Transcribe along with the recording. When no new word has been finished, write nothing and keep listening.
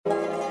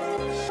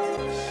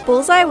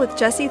Bullseye with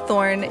Jesse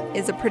Thorne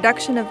is a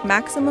production of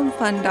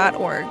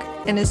MaximumFun.org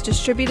and is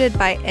distributed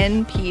by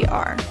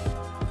NPR.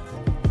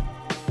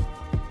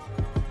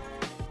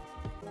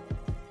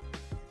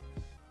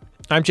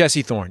 I'm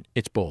Jesse Thorne.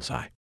 It's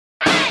Bullseye.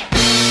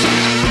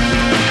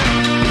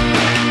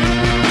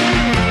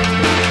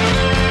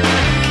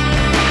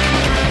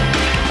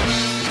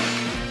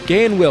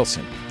 Gahan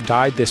Wilson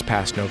died this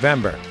past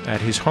November at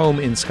his home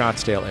in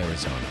Scottsdale,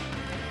 Arizona.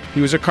 He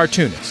was a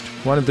cartoonist,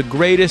 one of the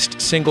greatest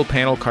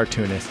single-panel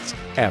cartoonists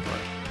ever.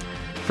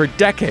 For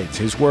decades,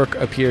 his work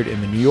appeared in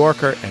The New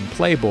Yorker and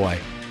Playboy,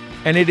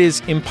 and it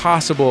is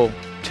impossible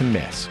to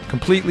miss.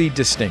 Completely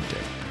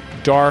distinctive.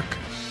 Dark,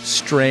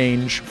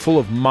 strange, full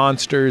of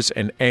monsters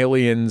and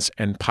aliens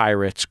and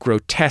pirates,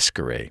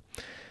 grotesquerie.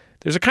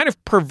 There's a kind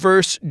of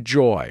perverse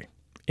joy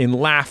in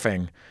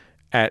laughing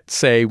at,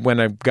 say, when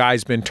a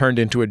guy's been turned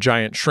into a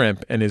giant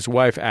shrimp and his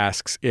wife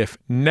asks if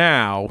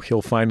now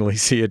he'll finally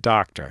see a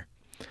doctor.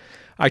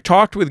 I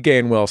talked with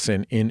Gahan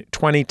Wilson in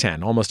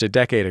 2010, almost a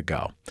decade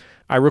ago.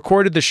 I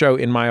recorded the show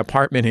in my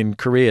apartment in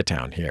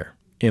Koreatown here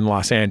in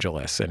Los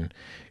Angeles, and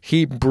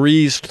he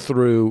breezed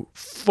through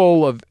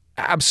full of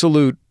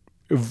absolute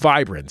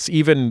vibrance.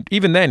 Even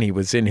then, he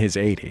was in his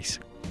 80s.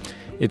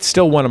 It's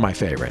still one of my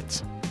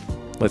favorites.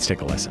 Let's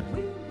take a listen.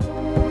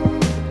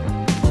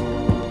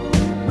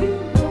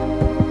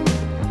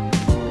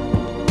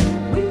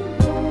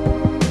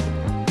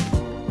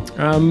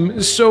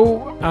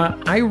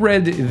 I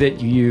read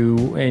that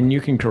you, and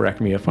you can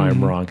correct me if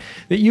I'm wrong,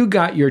 that you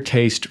got your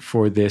taste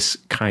for this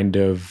kind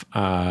of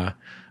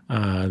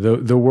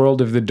the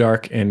world of the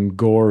dark and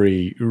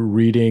gory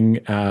reading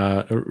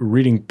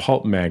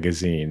pulp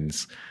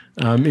magazines.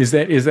 Is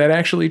that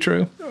actually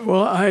true?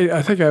 Well,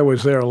 I think I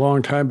was there a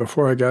long time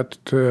before I got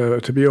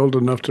to be old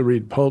enough to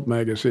read pulp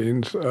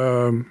magazines.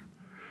 I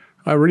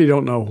really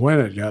don't know when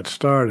it got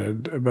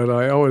started, but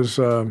I always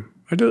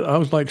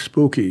like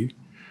spooky.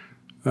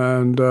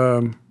 And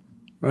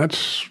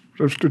that's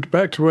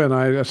back to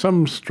when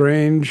some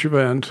strange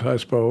event, I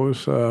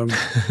suppose. But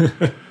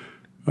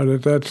I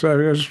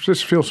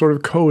just feel sort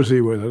of cozy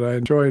with it. I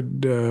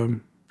enjoyed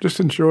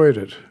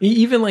it.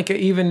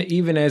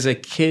 Even as a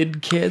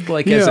kid,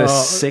 like as a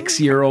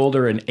 6-year-old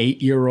or an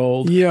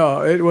 8-year-old.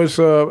 Yeah, it was.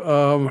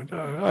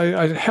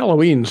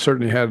 Halloween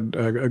certainly had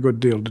a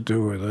good deal to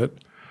do with it.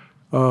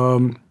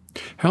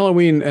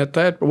 Halloween at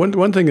that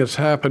one thing that's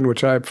happened,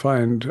 which I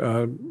find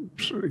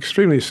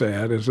extremely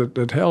sad, is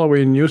that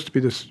Halloween used to be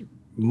this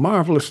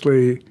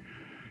marvelously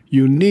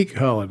unique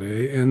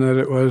holiday in that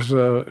it was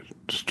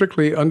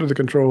strictly under the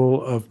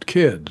control of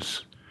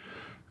kids.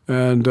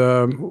 And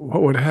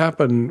what would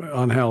happen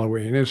on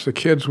Halloween is the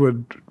kids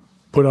would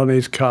put on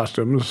these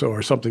costumes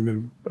or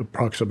something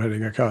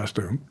approximating a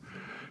costume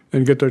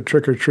and get their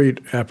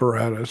trick-or-treat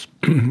apparatus.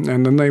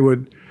 And then they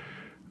would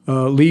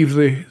leave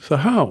the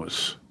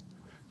house,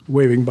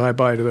 waving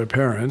bye-bye to their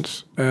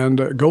parents,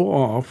 and go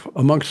off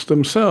amongst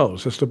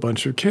themselves, just a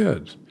bunch of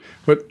kids.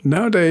 But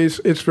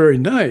nowadays, it's very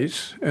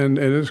nice, and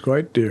it's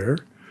quite dear.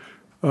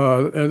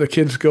 And the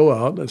kids go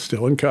out, and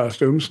still in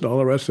costumes and all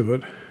the rest of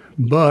it,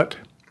 but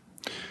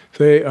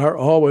they are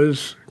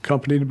always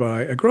accompanied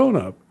by a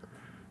grown-up,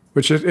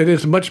 which it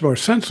is much more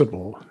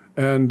sensible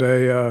and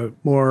a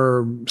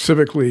more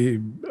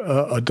civically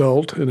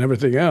adult and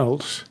everything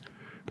else.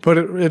 But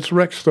it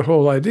wrecks the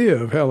whole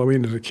idea of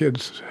Halloween as a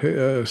kid's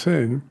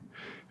thing.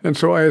 And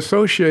so I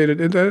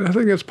associated, and I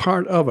think that's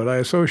part of it, I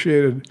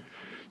associated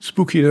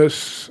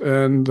spookiness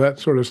and that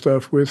sort of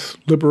stuff with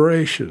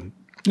liberation.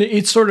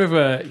 It's sort of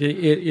a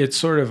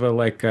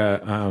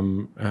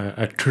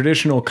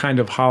traditional kind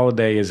of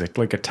holiday is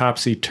like a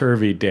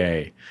topsy-turvy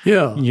day.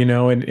 Yeah. You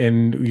know,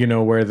 and you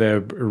know, where the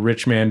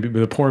rich man,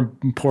 the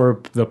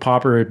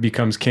pauper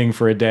becomes king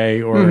for a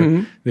day,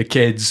 or the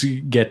kids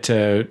get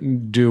to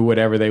do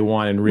whatever they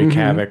want and wreak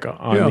havoc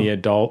on the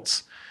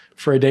adults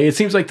for a day. It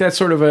seems like that's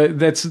sort of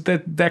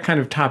that kind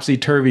of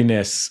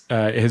topsy-turviness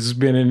has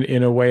been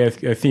in a way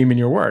a theme in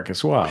your work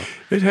as well.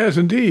 It has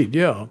indeed,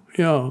 yeah.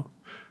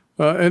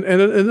 And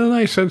a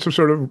nice sense of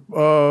sort of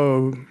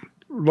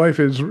life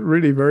is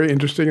really very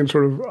interesting and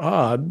sort of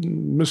odd,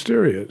 and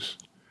mysterious.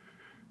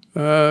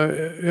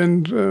 That's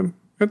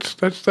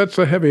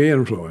a heavy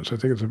influence. I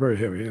think it's a very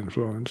heavy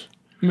influence.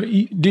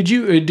 Did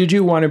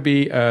you want to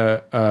be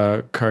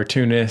a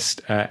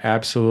cartoonist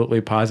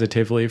absolutely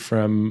positively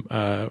from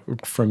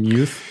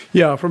youth?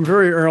 Yeah, from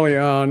very early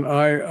on.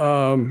 I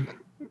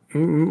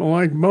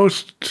like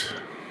most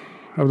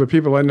of the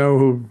people I know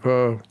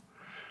who've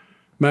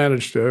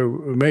managed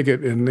to make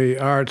it in the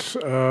arts,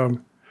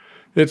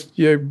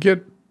 you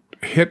get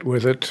hit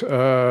with it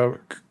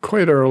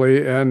quite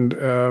early, and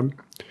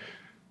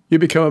you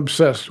become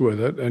obsessed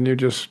with it, and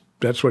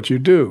that's what you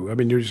do. I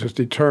mean, you're just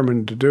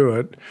determined to do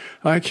it.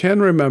 I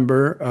can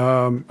remember,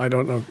 I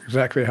don't know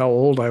exactly how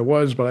old I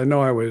was, but I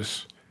know I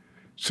was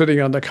sitting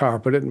on the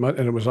carpet, and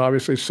it was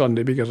obviously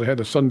Sunday because I had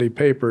the Sunday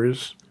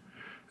papers,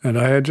 and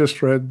I had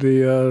just read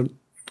the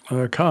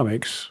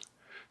comics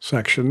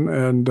section,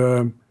 and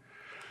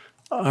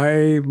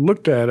I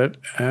looked at it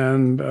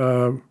and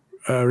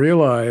I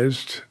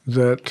realized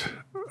that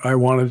I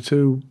wanted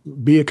to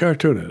be a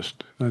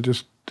cartoonist.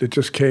 It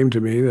just came to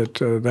me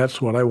that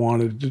that's what I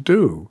wanted to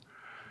do,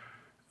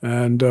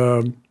 and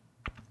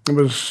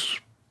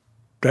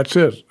that's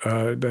it.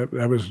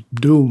 I was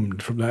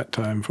doomed from that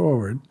time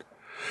forward.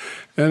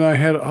 And I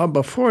had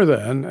before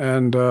then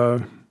and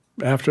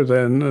after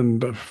then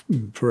and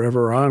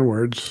forever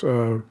onwards,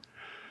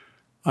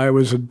 I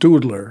was a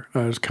doodler.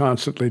 I was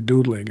constantly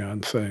doodling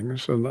on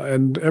things,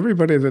 and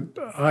everybody that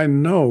I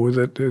know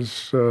that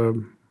has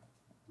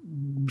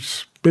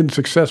been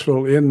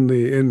successful in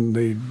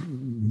the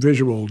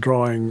visual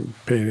drawing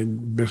painting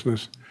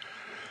business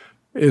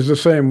is the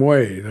same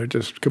way. They're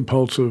just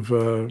compulsive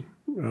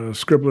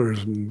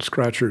scribblers and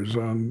scratchers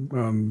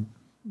on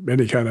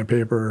any kind of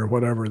paper or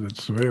whatever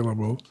that's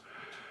available,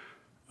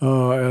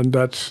 and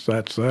that's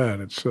that.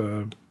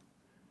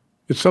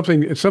 It's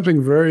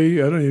something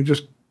very, I don't know.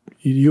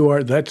 You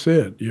are. That's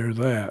it. You're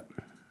that.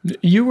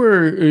 You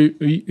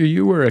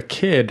were a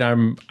kid.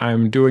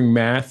 I'm doing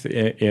math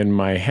in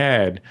my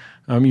head.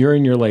 You're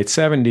in your late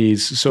 70s,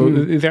 so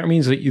that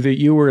means that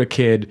you were a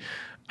kid.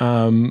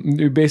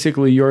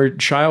 Basically, your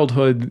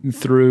childhood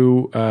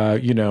through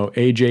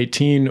age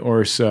 18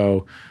 or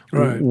so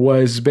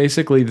was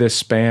basically the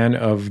span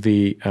of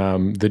the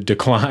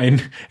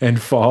decline and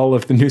fall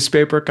of the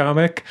newspaper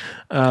comic.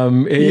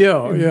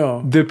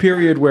 The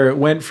period where it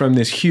went from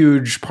this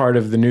huge part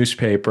of the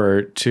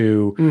newspaper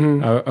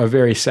to a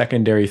very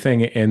secondary thing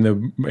in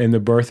the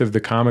birth of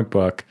the comic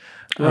book.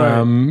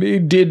 When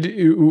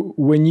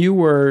you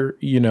were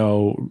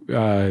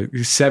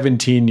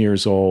 17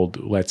 years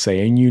old, let's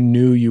say, and you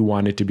knew you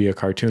wanted to be a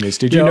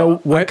cartoonist, did you know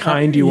what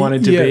kind you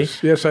wanted to be?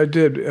 Yes, I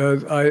did.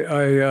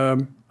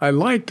 I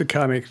liked the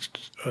comic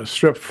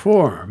strip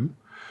form.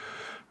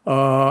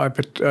 I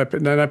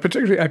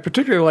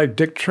particularly liked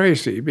Dick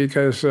Tracy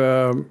because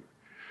the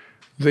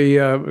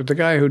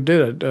guy who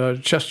did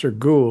it, Chester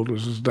Gould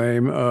was his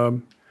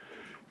name,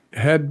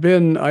 had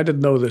been, I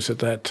didn't know this at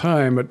that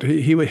time, but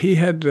he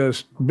had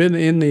been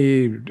in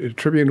the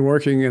Tribune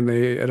working in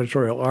the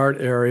editorial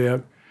art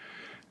area,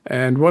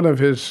 and one of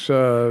his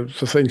the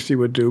things he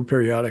would do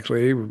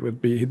periodically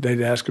would be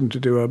they'd ask him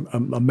to do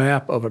a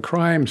map of a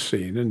crime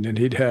scene, and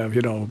he'd have,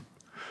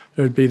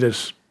 there'd be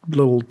this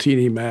little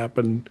teeny map,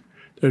 and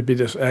there'd be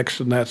this X,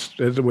 and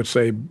it would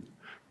say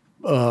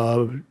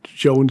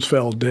Jones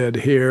fell dead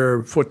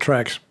here, foot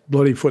tracks,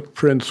 bloody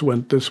footprints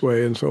went this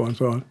way, and so on and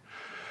so on.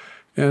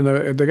 And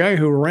the guy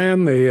who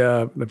ran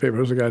the paper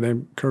was a guy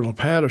named Colonel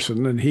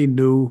Patterson, and he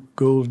knew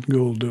Gould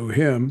knew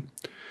him.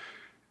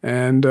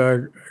 And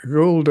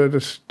Gould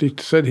he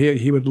said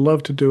he would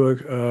love to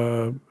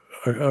do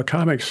a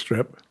comic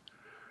strip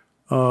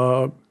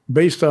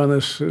based on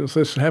this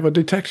have a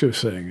detective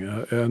thing,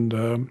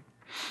 and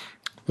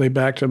they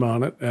backed him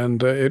on it.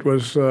 And it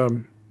was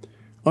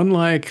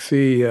unlike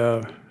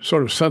the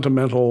sort of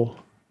sentimental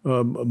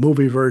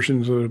movie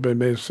versions that have been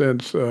made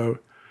since.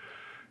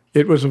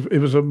 It was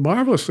a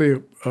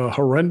marvelously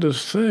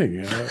horrendous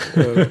thing.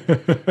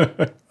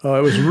 It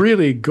was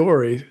really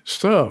gory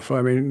stuff.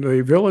 I mean,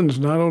 the villains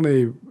not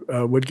only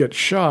would get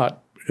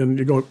shot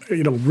and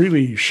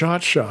really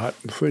shot,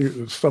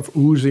 stuff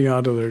oozing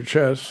onto their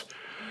chests,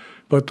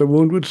 but the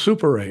wound would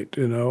suppurate,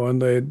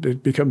 and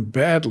they'd become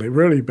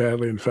really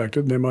badly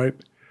infected, and they might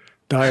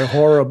die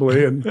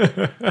horribly. And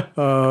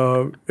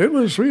it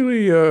was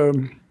really,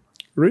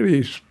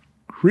 really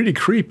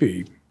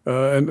creepy.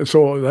 And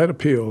so that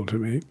appealed to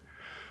me,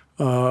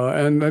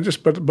 and it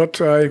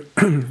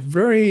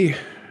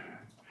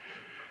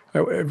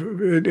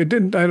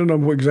didn't. I don't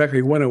know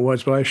exactly when it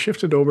was, but I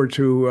shifted over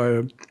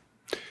to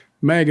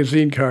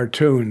magazine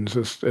cartoons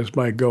as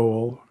my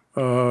goal.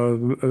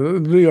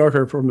 The New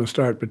Yorker from the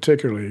start,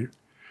 particularly,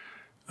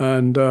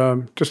 and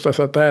I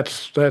thought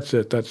that's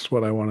it. That's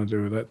what I want to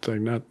do. That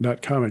thing,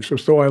 not comics.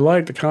 So I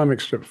like the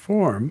comic strip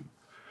form,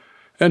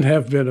 and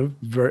have been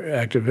very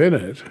active in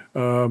it.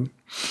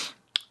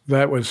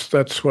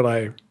 That's what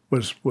I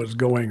was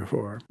going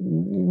for.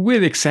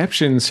 With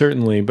exceptions,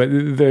 certainly, but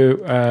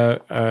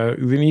the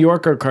New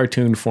Yorker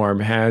cartoon form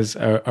has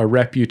a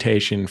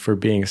reputation for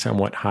being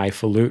somewhat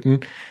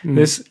highfalutin.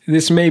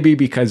 This may be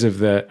because of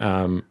the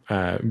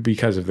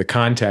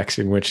context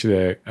in which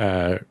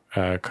the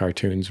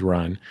cartoons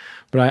run,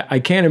 but I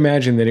can't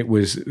imagine that it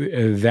was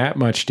that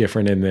much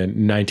different in the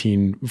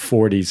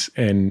 1940s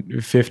and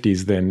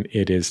 50s than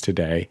it is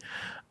today.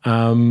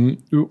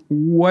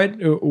 What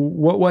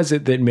was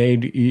it that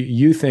made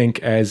you think,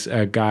 as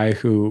a guy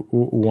who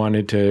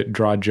wanted to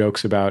draw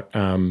jokes about,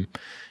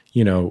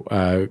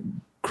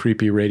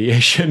 creepy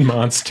radiation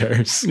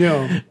monsters,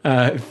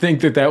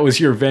 think that was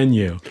your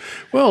venue?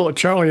 Well,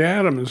 Charlie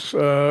Adams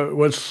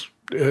was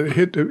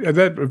hit.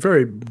 That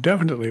very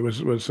definitely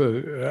was.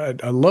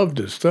 I loved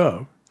his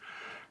stuff.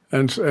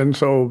 And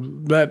so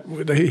that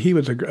he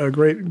was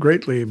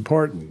greatly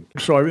important.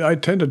 So I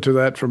tended to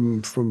that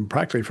from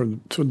practically from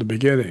the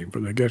beginning,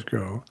 from the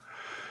get-go.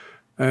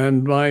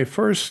 And my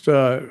first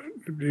the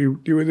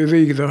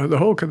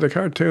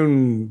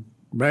cartoon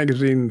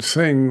magazine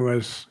thing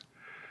was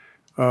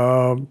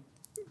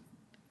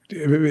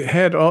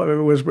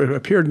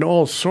appeared in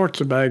all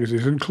sorts of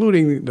magazines,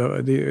 including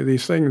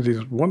these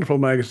wonderful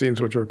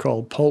magazines which are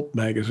called pulp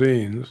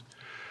magazines.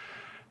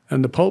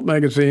 And the pulp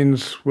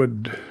magazines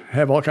would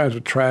have all kinds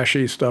of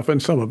trashy stuff,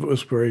 and some of it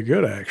was very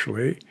good,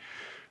 actually.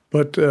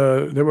 But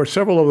there were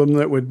several of them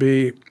that would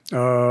be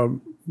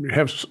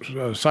have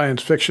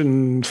science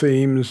fiction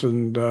themes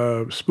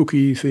and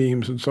spooky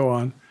themes and so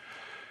on.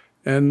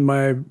 And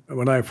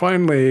when I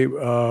finally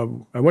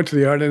I went to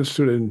the Art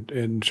Institute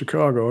in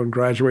Chicago and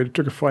graduated,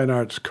 took a fine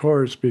arts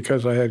course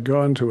because I had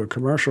gone to a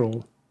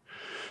commercial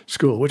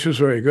school, which was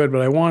very good,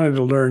 but I wanted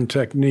to learn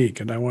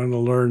technique, and I wanted to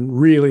learn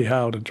really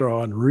how to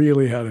draw and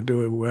really how to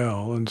do it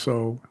well. And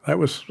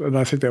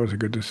I think that was a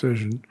good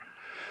decision.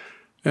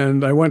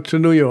 And I went to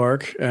New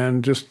York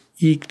and just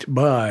eked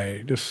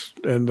by.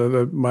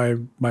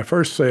 My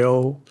first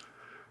sale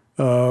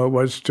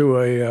was to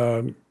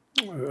a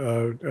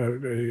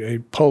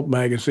pulp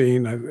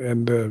magazine,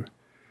 and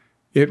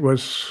it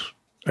was.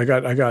 I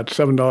got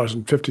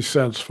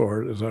 $7.50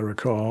 for it, as I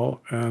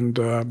recall. And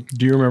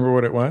do you remember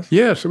what it was?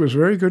 Yes, it was a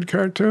very good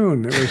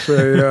cartoon. It was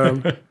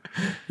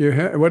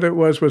what it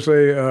was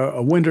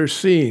a winter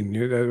scene.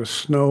 The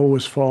snow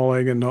was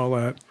falling and all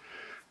that,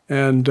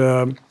 and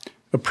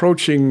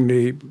approaching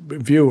the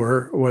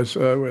viewer was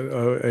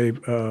a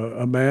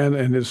man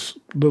and his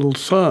little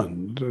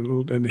son,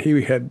 and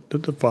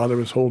the father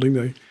was holding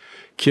the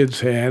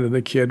kid's hand, and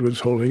the kid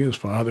was holding his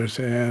father's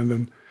hand,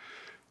 and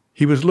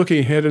he was looking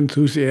ahead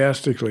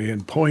enthusiastically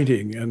and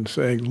pointing and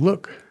saying,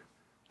 "Look,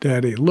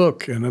 Daddy,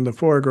 look." And in the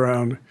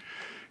foreground,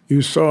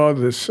 you saw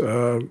this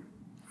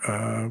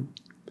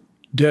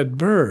dead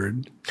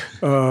bird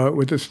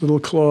with its little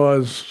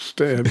claws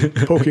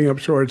poking up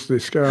towards the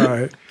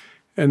sky.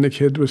 And the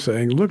kid was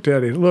saying, "Look,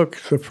 Daddy, look,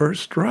 the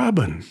first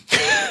robin."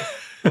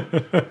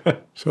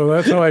 So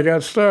that's how I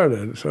got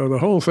started. So the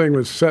whole thing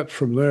was set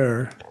from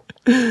there.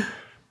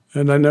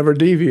 And I never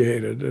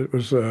deviated. It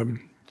was... and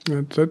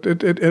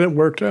it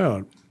worked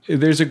out.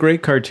 There's a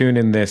great cartoon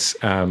in this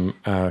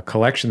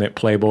collection that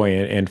Playboy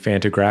and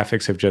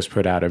Fantagraphics have just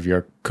put out of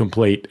your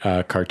complete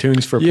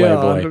cartoons for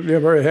Playboy. Yeah,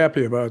 very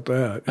happy about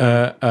that.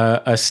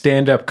 A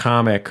stand-up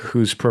comic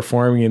who's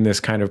performing in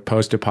this kind of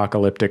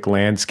post-apocalyptic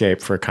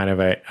landscape for kind of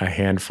a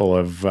handful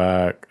of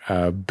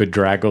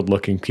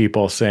bedraggled-looking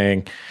people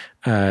saying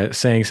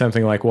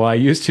something like, "Well, I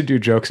used to do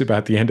jokes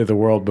about the end of the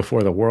world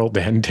before the world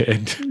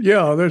ended."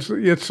 Yeah, so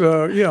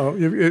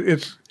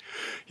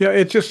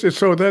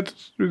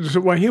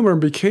my humor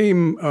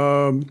became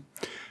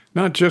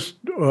not just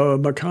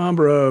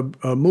macabre,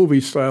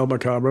 movie style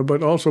macabre,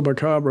 but also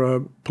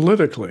macabre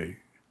politically,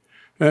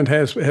 and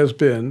has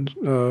been.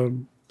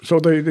 So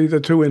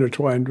the two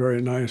intertwined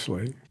very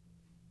nicely.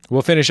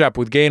 We'll finish up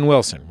with Gahan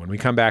Wilson when we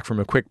come back from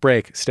a quick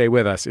break. Stay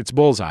with us. It's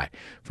Bullseye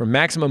from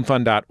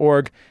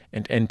MaximumFun.org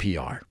and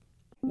NPR.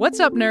 What's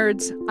up,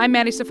 nerds? I'm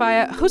Maddie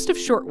Sofia, host of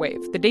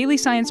Shortwave, the daily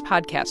science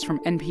podcast from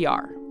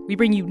NPR. We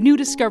bring you new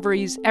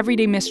discoveries,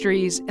 everyday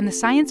mysteries, and the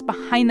science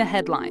behind the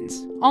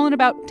headlines, all in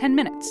about 10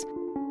 minutes.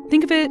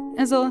 Think of it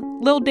as a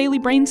little daily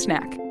brain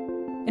snack.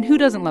 And who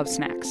doesn't love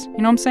snacks? You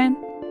know what I'm saying?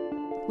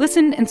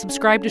 Listen and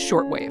subscribe to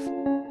Shortwave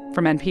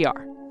from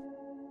NPR.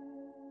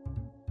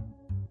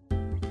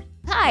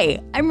 Hi,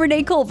 I'm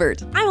Renee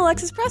Colbert. I'm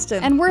Alexis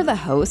Preston. And we're the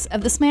hosts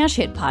of the smash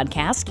hit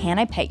podcast, Can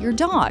I Pet Your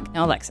Dog?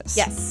 Now, Alexis.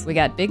 Yes. We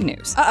got big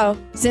news. Uh-oh.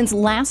 Since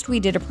last we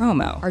did a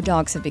promo, our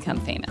dogs have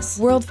become famous.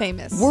 World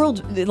famous.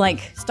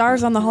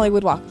 Stars on the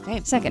Hollywood Walk of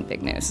Fame. Second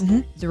big news. Mm-hmm.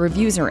 The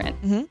reviews are in.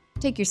 Mm-hmm.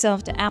 Take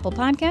yourself to Apple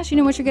Podcasts. You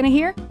know what you're going to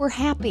hear? We're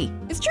happy.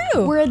 It's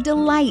true. We're a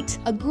delight,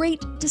 a great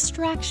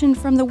distraction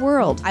from the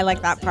world. I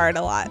like that part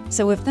a lot.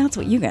 So if that's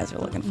what you guys are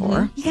looking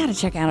for, you got to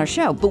check out our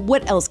show. But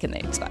what else can they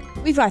expect?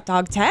 We've got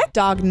dog tech,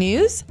 dog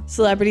news,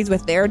 celebrities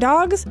with their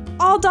dogs,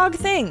 all dog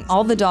things.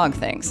 All the dog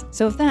things.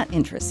 So if that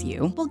interests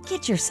you, well,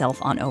 get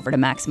yourself on over to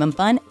Maximum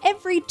Fun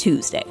every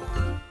Tuesday.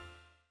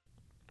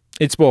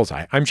 It's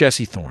Bullseye. I'm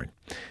Jesse Thorne.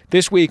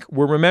 This week,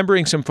 we're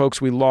remembering some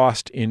folks we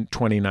lost in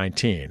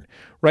 2019.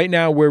 Right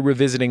now, we're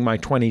revisiting my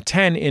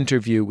 2010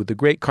 interview with the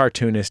great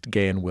cartoonist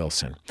Gahan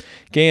Wilson.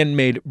 Gahan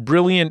made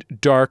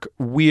brilliant, dark,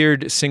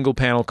 weird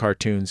single-panel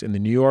cartoons in The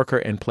New Yorker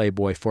and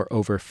Playboy for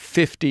over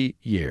 50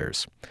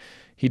 years.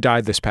 He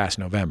died this past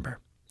November.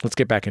 Let's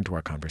get back into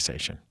our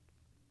conversation.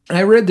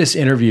 I read this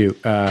interview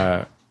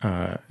that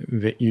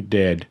you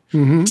did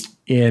in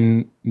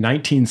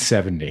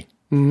 1970.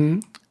 Mm-hmm.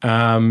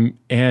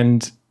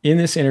 And in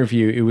this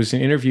interview, it was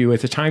an interview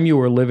at the time you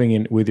were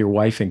living with your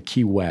wife in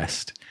Key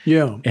West.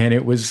 Yeah. And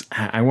it was,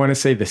 I want to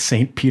say, the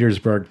St.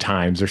 Petersburg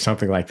Times or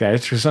something like that.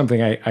 It's just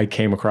something I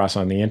came across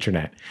on the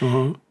internet.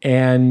 Uh-huh.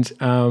 And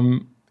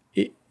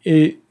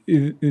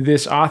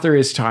this author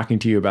is talking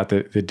to you about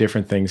the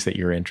different things that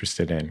you're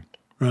interested in.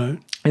 Right.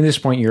 At this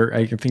point,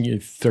 I think you're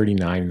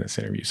 39 in this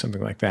interview,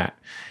 something like that.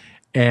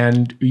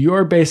 And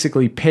you're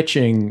basically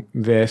pitching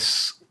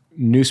this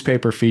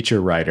newspaper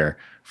feature writer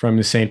from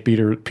the St.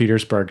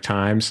 Petersburg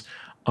Times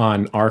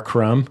on R.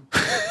 Crumb.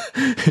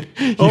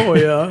 Oh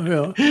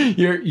yeah.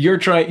 You're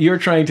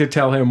trying to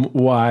tell him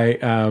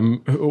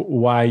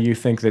why you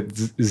think that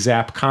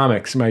Zap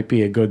Comics might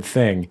be a good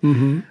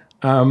thing.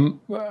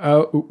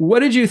 What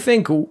did you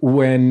think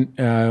when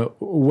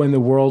the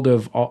world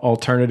of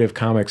alternative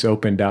comics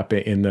opened up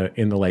in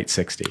the late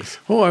 60s?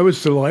 Oh, I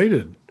was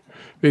delighted,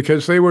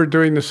 because they were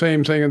doing the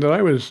same thing that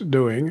I was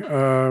doing,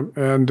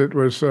 and it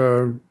was.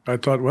 I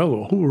thought,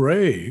 well,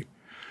 hooray!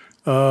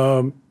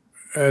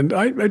 And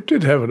I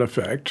did have an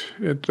effect.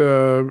 It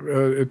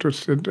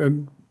was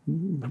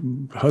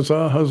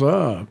huzzah,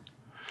 huzzah.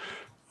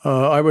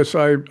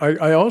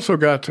 I also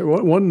got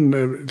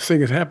one thing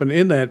that happened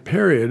in that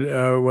period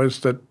was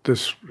that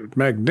this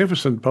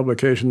magnificent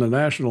publication, the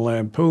National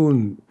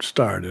Lampoon,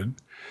 started,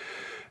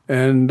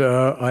 and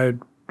I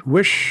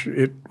wish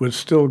it was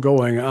still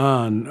going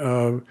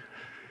on.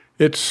 When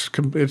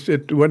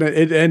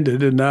it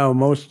ended, and now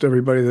most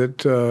everybody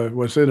that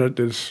was in it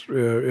is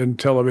in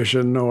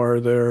television or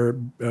they're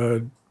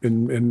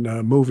in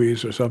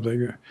movies or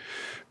something,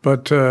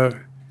 but.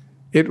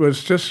 It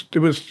was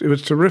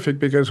terrific,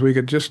 because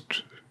they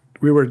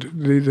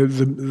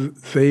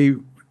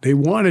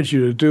wanted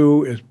you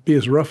to be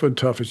as rough and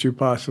tough as you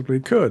possibly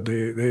could.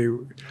 They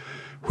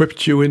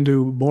whipped you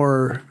into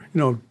more,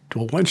 well,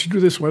 why don't you do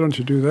this? Why don't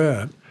you do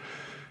that?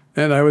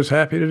 And I was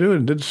happy to do it,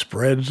 and did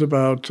spreads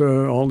about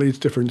all these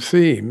different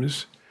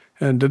themes,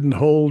 and didn't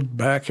hold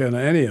back on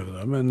any of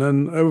them. And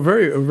then a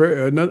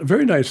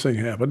very nice thing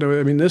happened.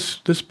 I mean,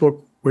 this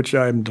book, which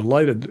I'm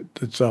delighted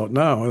it's out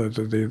now,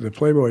 the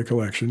Playboy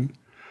collection,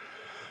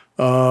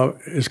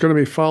 is going to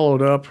be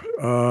followed up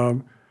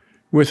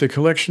with a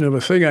collection of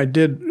a thing I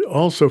did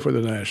also for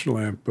the National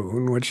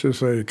Lampoon, which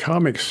is a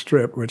comic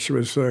strip, which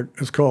was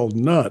it's called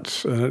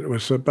Nuts, and it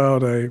was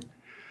about I'll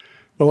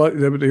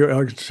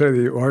say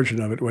the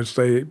origin of it was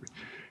they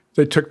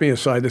took me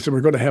aside. They said, we're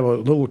going to have a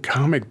little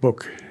comic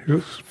book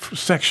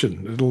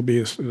section. It'll be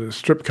a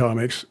strip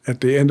comics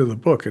at the end of the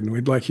book, and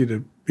we'd like you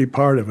to be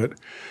part of it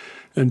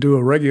and do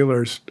a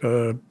regular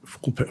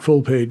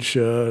full-page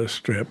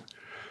strip.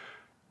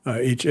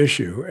 Each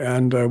issue,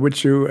 and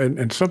would you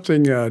and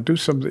something do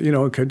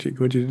something? Could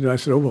you? And I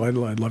said, oh well,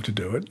 I'd love to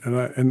do it.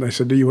 And I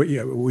said,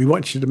 we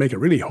want you to make it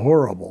really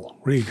horrible,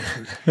 really.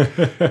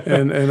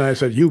 and I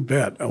said, you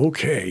bet.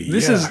 Okay.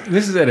 This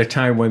is at a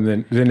time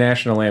when the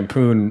National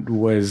Lampoon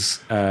was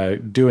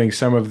doing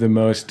some of the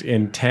most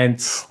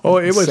intense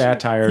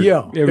satire.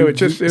 Yeah,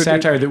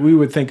 satire that we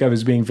would think of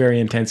as being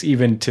very intense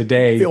even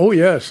today. Oh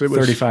yes, it was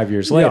 35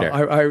 years later.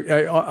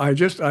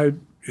 Yeah,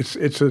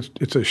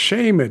 it's a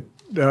shame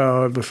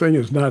the thing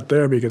is not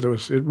there,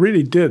 because it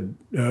really did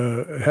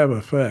have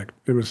effect.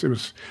 It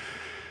was,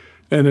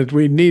 and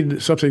we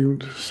need something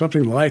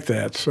like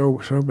that so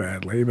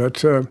badly.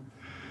 But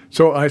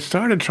so I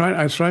started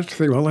to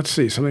think, well, let's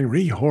see, something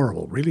really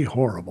horrible,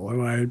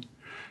 and I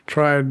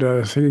tried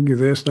thinking of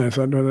this, and I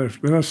thought, no,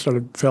 then I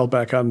fell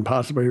back on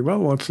possibly, well,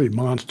 let's see,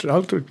 monsters.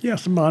 I'll do,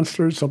 some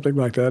monsters, something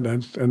like that,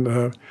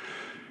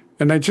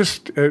 and I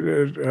just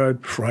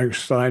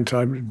Frankenstein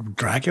time,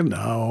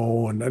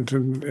 Dracula, and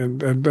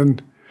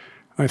then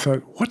I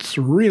thought, what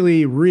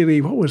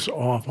was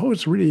off? What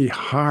was really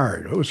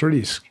hard? What was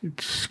really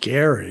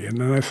scary? And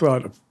then I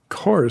thought, of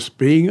course,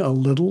 being a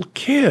little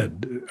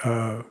kid,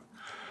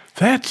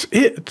 that's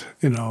it,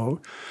 And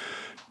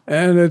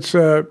it's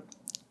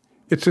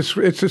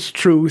this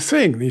true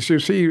thing. You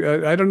see,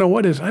 I don't know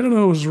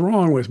what's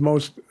wrong with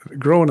most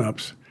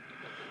grown-ups,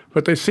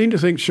 but they seem to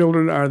think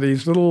children are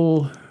these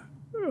little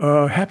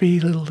happy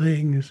little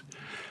things,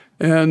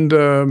 and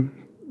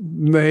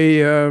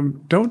they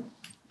don't.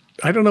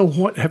 I don't know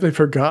what have they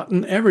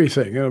forgotten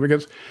everything,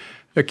 because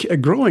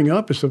growing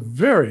up is a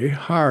very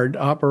hard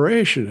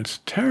operation. It's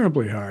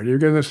terribly hard.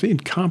 You're in this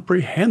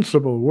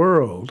incomprehensible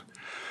world,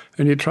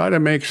 and you try to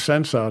make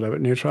sense out of it,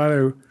 and you try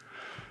to,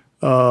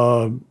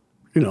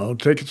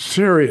 take it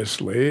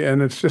seriously,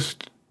 and it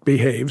just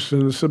behaves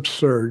in this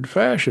absurd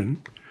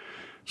fashion.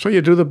 So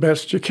you do the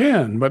best you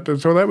can.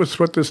 So that was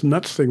what this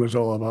Nuts thing was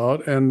all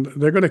about. And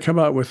they're going to come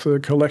out with a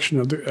collection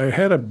of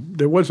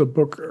there was a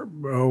book,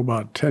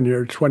 about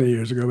 20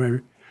 years ago, maybe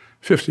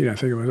 15, I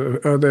think it was,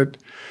 that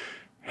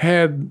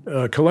had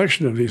a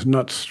collection of these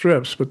Nuts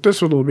strips, but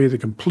this one will be the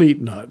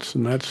complete Nuts,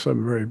 and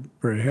I'm very,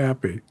 very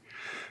happy.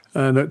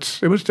 And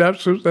that's what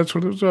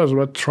it was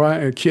about,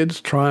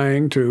 kids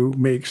trying to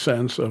make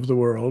sense of the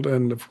world.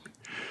 And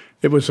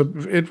it was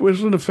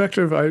an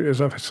effective,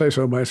 as I say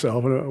so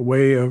myself, a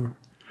way of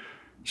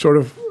sort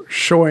of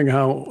showing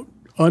how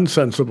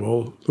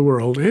unsensible the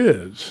world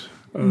is.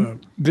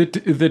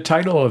 The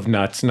title of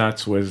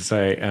Nuts was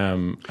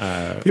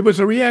it was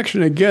a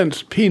reaction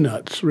against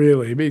Peanuts,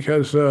 really,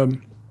 because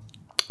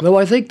though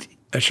I think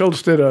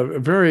Schultz did a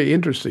very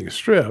interesting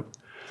strip,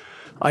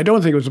 I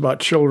don't think it was about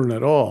children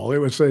at all. It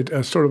was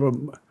a sort of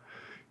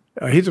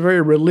he's a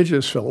very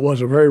religious fellow,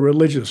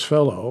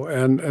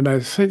 and I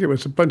think it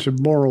was a bunch of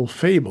moral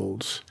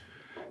fables.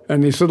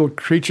 And these little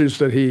creatures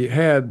that he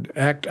had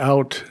act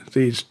out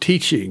these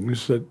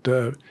teachings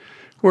that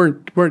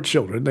weren't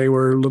children. They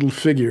were little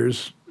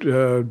figures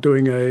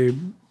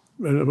doing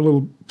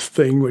little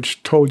thing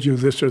which told you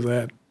this or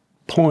that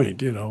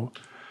point,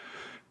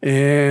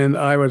 and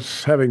I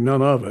was having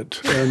none of it,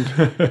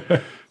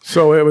 and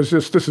so it was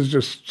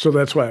so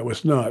that's why it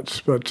was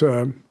nuts. But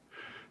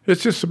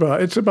it's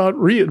about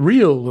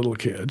real little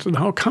kids and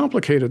how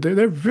complicated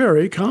they're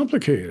very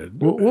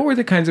complicated. What were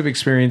the kinds of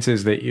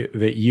experiences that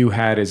you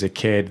had as a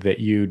kid that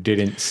you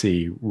didn't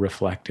see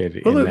reflected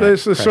in that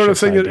there's the sort of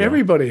thing ideal? that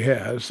everybody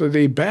has,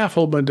 the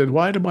bafflement and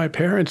why do my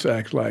parents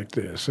act like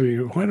this? I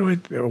mean,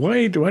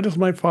 why does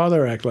my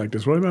father act like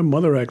this? Why does my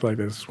mother act like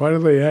this? Why do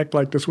they act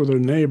like this with their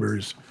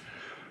neighbors?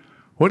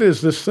 What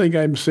is this thing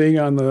I'm seeing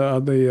on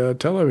the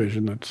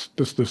television? That's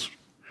this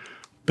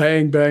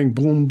bang, bang,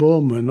 boom,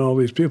 boom, and all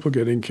these people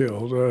getting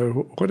killed.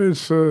 What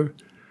is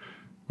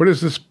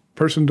this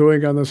person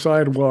doing on the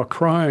sidewalk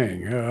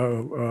crying?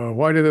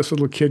 Why did this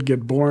little kid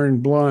get born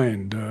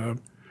blind?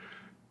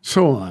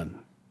 So on.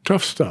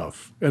 Tough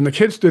stuff. And the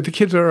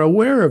kids are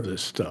aware of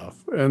this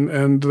stuff,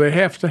 and they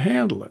have to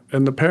handle it.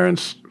 And the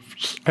parents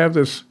have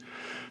this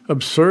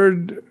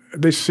absurd,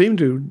 they seem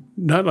to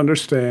not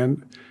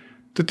understand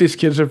that these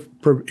kids are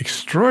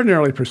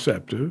extraordinarily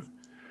perceptive.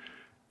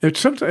 And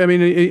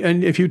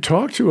if you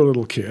talk to a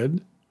little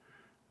kid,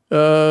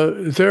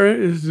 it's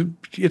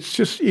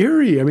just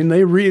eerie. I mean,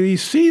 they really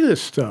see this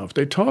stuff.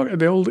 You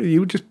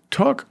just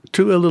talk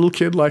to a little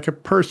kid like a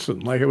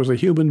person, like it was a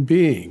human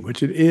being,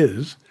 which it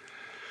is,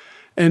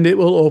 and it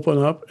will open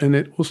up and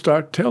it will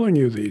start telling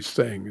you these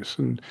things,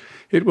 and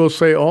it will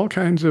say all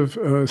kinds of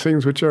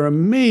things which are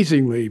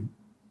amazingly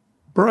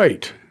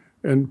bright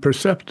and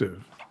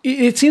perceptive.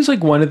 It seems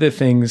like one of the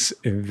things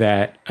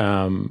that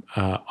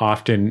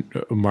often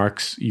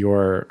marks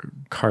your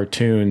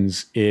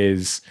cartoons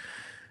is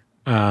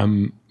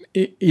a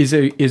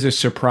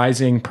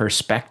surprising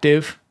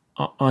perspective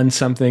on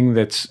something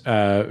that's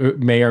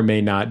may or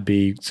may not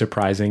be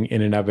surprising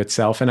in and of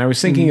itself. And I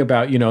was thinking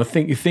about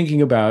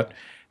thinking about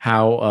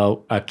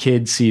how a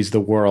kid sees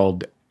the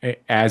world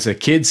as a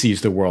kid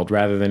sees the world,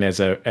 rather than as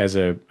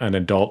an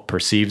adult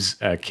perceives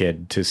a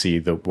kid to see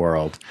the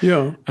world.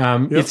 Yeah.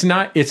 It's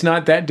not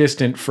that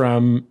distant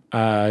from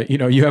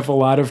you have a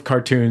lot of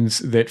cartoons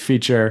that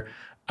feature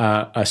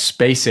a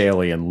space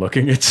alien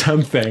looking at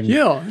something.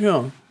 Yeah,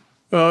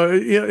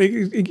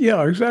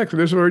 exactly.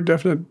 There's a very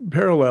definite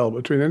parallel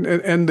between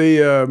it. And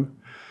the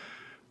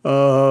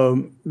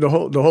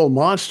whole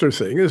monster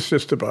thing is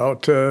just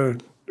about.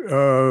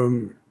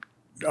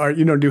 Do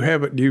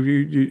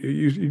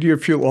you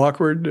feel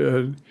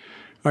awkward?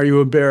 Are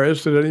you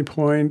embarrassed at any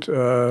point?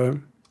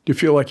 Do you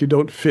feel like you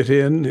don't fit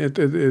in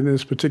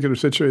this particular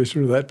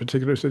situation or that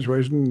particular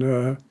situation,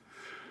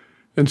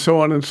 and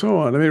so on and so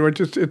on? I mean,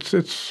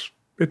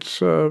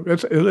 it's a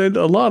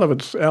lot of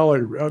it's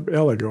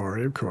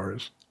allegory, of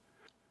course.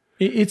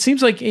 It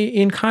seems like,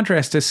 in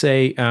contrast to,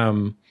 say,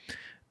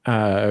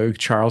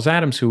 Charles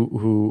Addams,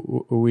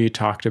 who we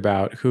talked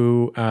about,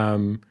 who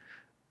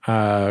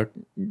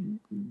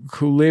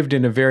lived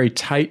in a very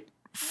tight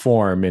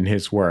form in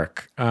his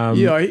work.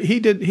 He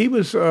did. He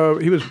was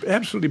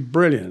absolutely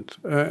brilliant,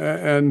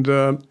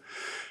 but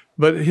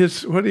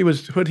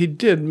what he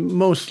did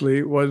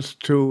mostly was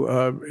to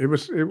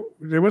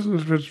there was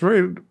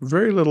very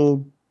very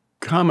little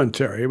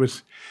commentary.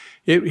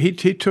 He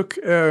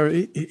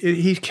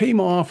came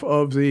off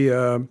of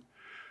the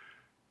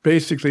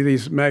basically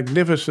these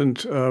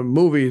magnificent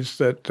movies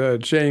that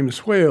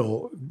James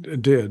Whale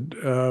did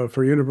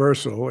for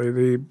Universal,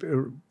 the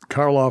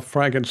Karloff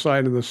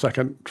Frankenstein and the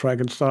Second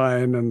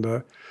Frankenstein, and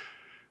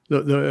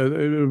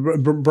the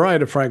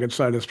Bride of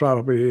Frankenstein is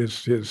probably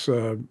his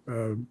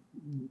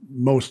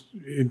most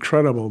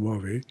incredible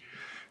movie.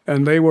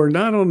 And they were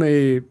not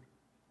only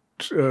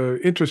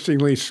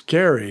interestingly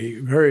scary,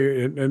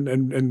 very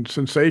and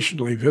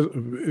sensationally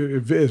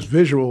as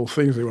visual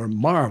things, they were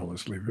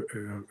marvelously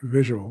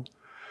visual.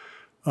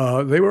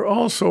 They were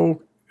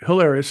also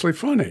hilariously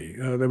funny.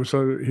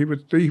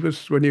 He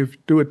was when you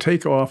do a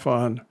takeoff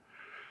on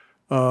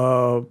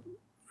Bela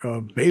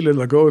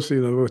Lugosi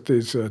with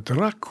his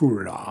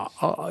Dracula,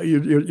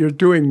 you're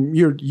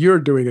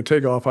doing a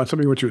takeoff on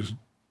something which was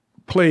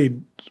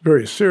played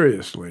very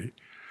seriously,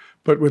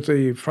 but with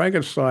the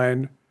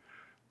Frankenstein,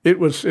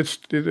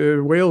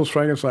 Whale's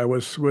Frankenstein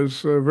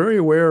was very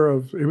aware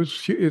of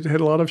it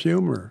had a lot of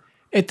humor.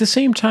 At the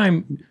same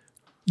time,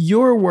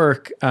 your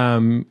work,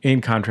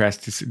 in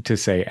contrast to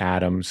say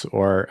Addams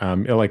or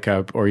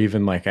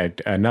even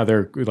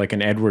another like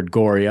an Edward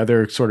Gorey,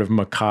 other sort of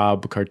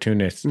macabre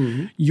cartoonists,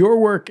 your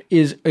work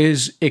is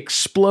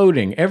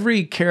exploding.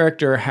 Every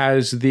character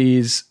has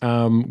these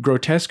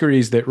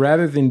grotesqueries that,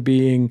 rather than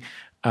being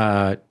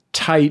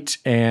tight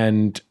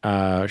and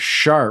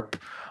sharp,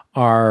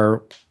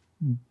 are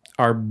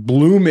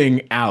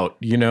blooming out,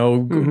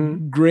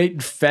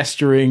 great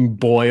festering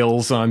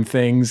boils on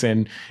things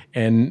and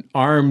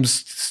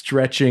arms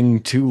stretching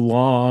too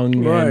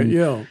long. Right,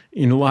 and,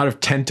 a lot of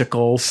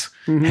tentacles,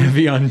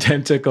 heavy on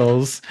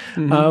tentacles.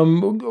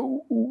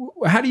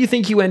 How do you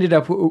think you ended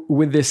up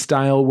with this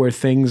style where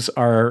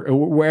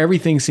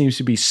everything seems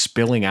to be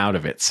spilling out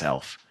of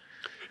itself?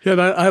 Yeah,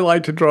 and I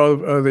like to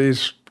draw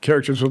these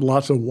characters with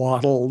lots of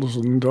wattles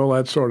and all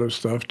that sort of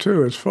stuff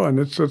too. It's fun.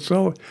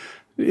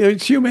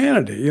 It's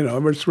humanity, you know.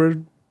 We're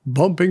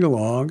bumping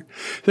along.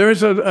 There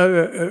is an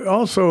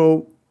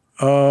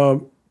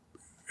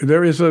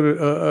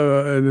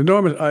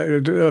enormous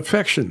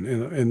affection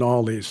in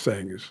all these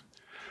things.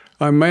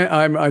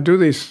 I do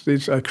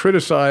these. I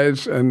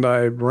criticize and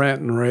I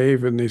rant and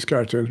rave in these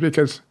cartoons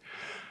because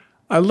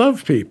I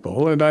love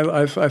people, and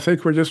I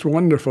think we're just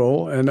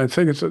wonderful, and I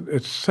think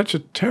it's such a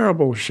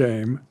terrible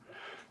shame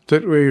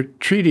that we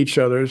treat each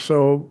other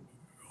so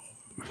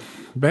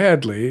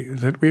badly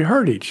that we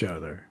hurt each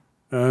other,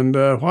 and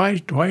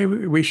why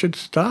we should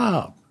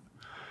stop.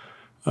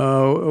 There's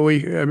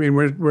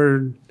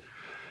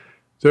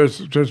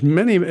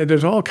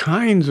all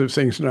kinds of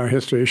things in our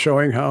history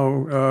showing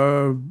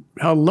how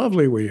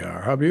lovely we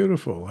are, how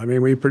beautiful. I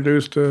mean, we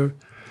produced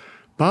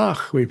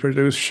Bach, we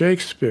produced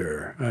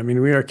Shakespeare. I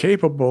mean, we are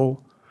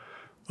capable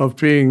of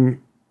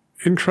being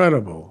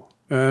incredible,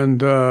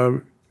 and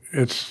so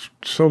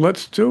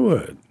let's do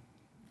it.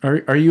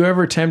 Are you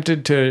ever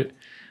tempted to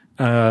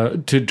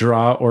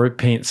draw or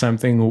paint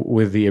something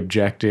with the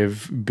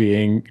objective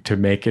being to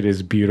make it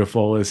as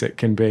beautiful as it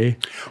can be?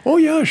 Oh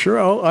yeah,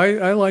 sure.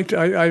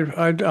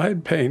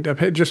 I'd paint. I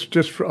paint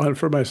just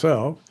for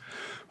myself.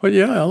 But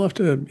yeah, I love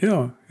to.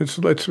 Yeah, it's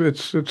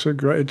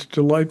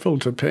delightful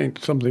to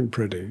paint something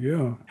pretty.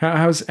 Yeah.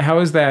 How is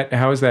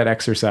that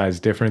exercise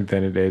different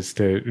than it is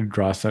to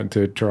draw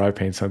or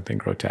paint something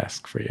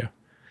grotesque for you?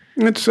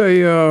 It's a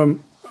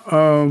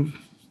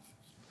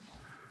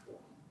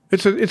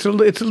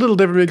little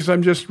different because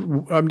I'm just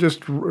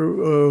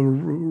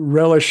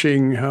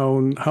relishing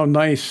how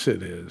nice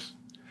it is,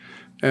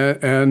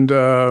 and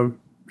so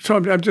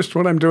I'm just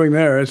what I'm doing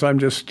there is I'm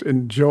just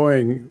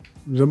enjoying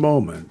the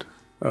moment.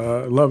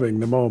 Loving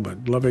the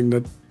moment, loving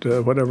that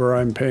whatever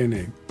I'm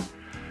painting,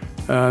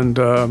 and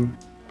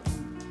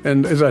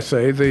as I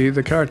say,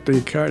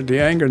 the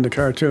anger in the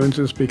cartoons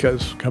is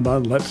because come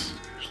on, let's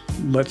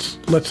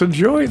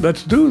enjoy it.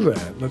 Let's do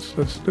that.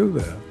 Let's do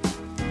that.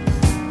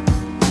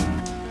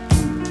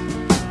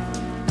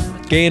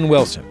 Gahan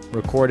Wilson,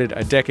 recorded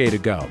a decade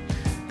ago.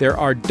 There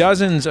are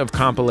dozens of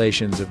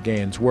compilations of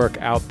Gahan's work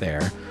out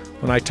there.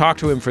 When I talked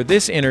to him for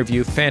this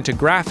interview,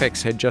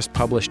 Fantagraphics had just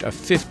published a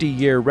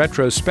 50-year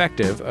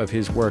retrospective of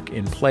his work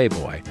in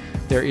Playboy.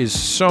 There is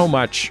so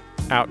much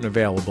out and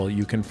available.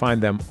 You can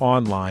find them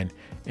online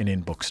and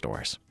in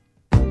bookstores.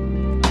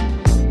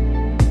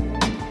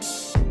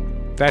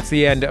 That's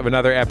the end of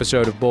another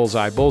episode of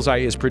Bullseye. Bullseye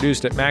is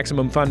produced at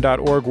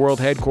MaximumFun.org world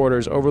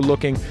headquarters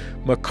overlooking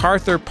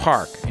MacArthur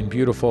Park in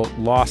beautiful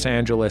Los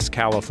Angeles,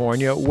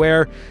 California,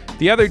 where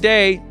the other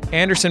day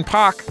Anderson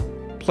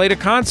 .Paak played a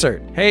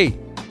concert. Hey,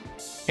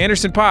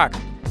 Anderson .Paak,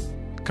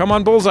 come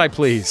on Bullseye,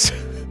 please.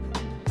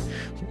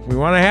 We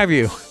want to have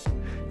you.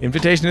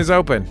 Invitation is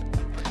open.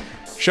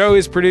 Show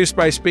is produced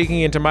by Speaking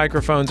Into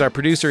Microphones. Our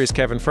producer is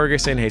Kevin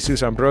Ferguson.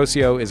 Jesus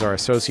Ambrosio is our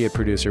associate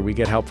producer. We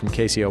get help from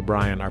Casey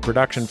O'Brien. Our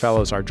production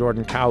fellows are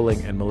Jordan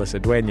Cowling and Melissa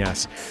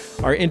Duenas.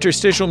 Our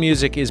interstitial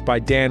music is by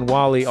Dan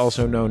Wally,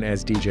 also known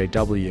as DJ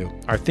W.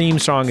 Our theme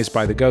song is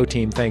by the Go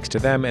Team. Thanks to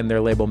them and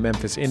their label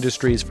Memphis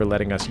Industries for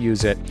letting us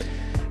use it.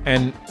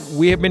 And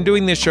we have been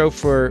doing this show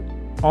for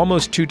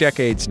almost 2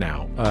 decades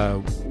now.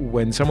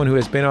 When someone who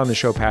has been on the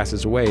show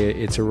passes away,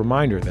 it's a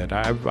reminder that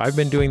I've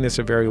been doing this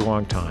a very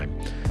long time.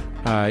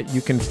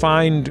 You can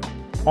find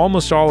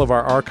almost all of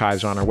our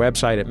archives on our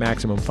website at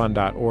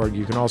MaximumFun.org.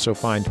 You can also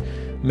find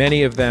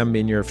many of them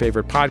in your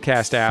favorite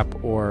podcast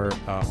app or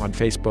on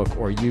Facebook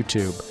or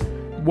YouTube.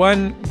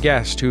 One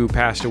guest who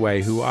passed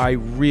away who I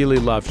really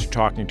loved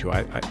talking to,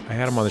 I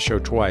had him on the show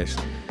twice,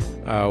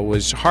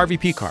 was Harvey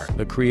Pekar,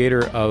 the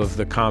creator of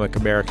the comic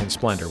American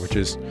Splendor, which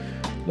is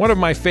one of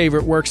my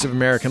favorite works of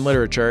American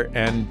literature.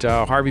 And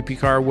Harvey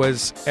Pekar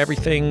was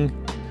everything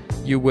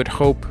you would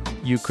hope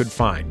you could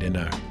find in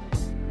a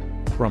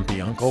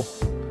grumpy uncle,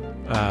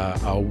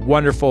 a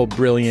wonderful,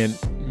 brilliant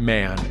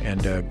man,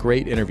 and a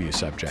great interview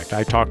subject.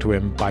 I talked to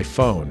him by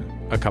phone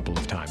a couple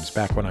of times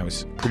back when I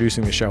was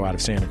producing the show out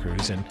of Santa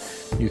Cruz, and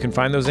you can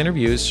find those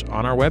interviews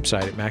on our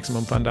website at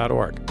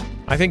MaximumFun.org.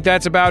 I think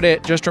that's about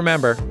it. Just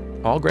remember,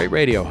 all great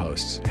radio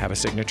hosts have a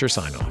signature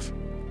sign-off.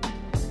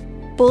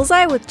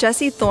 Bullseye with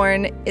Jesse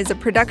Thorne is a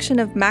production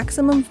of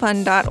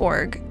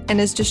MaximumFun.org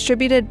and is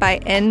distributed by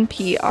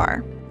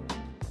NPR.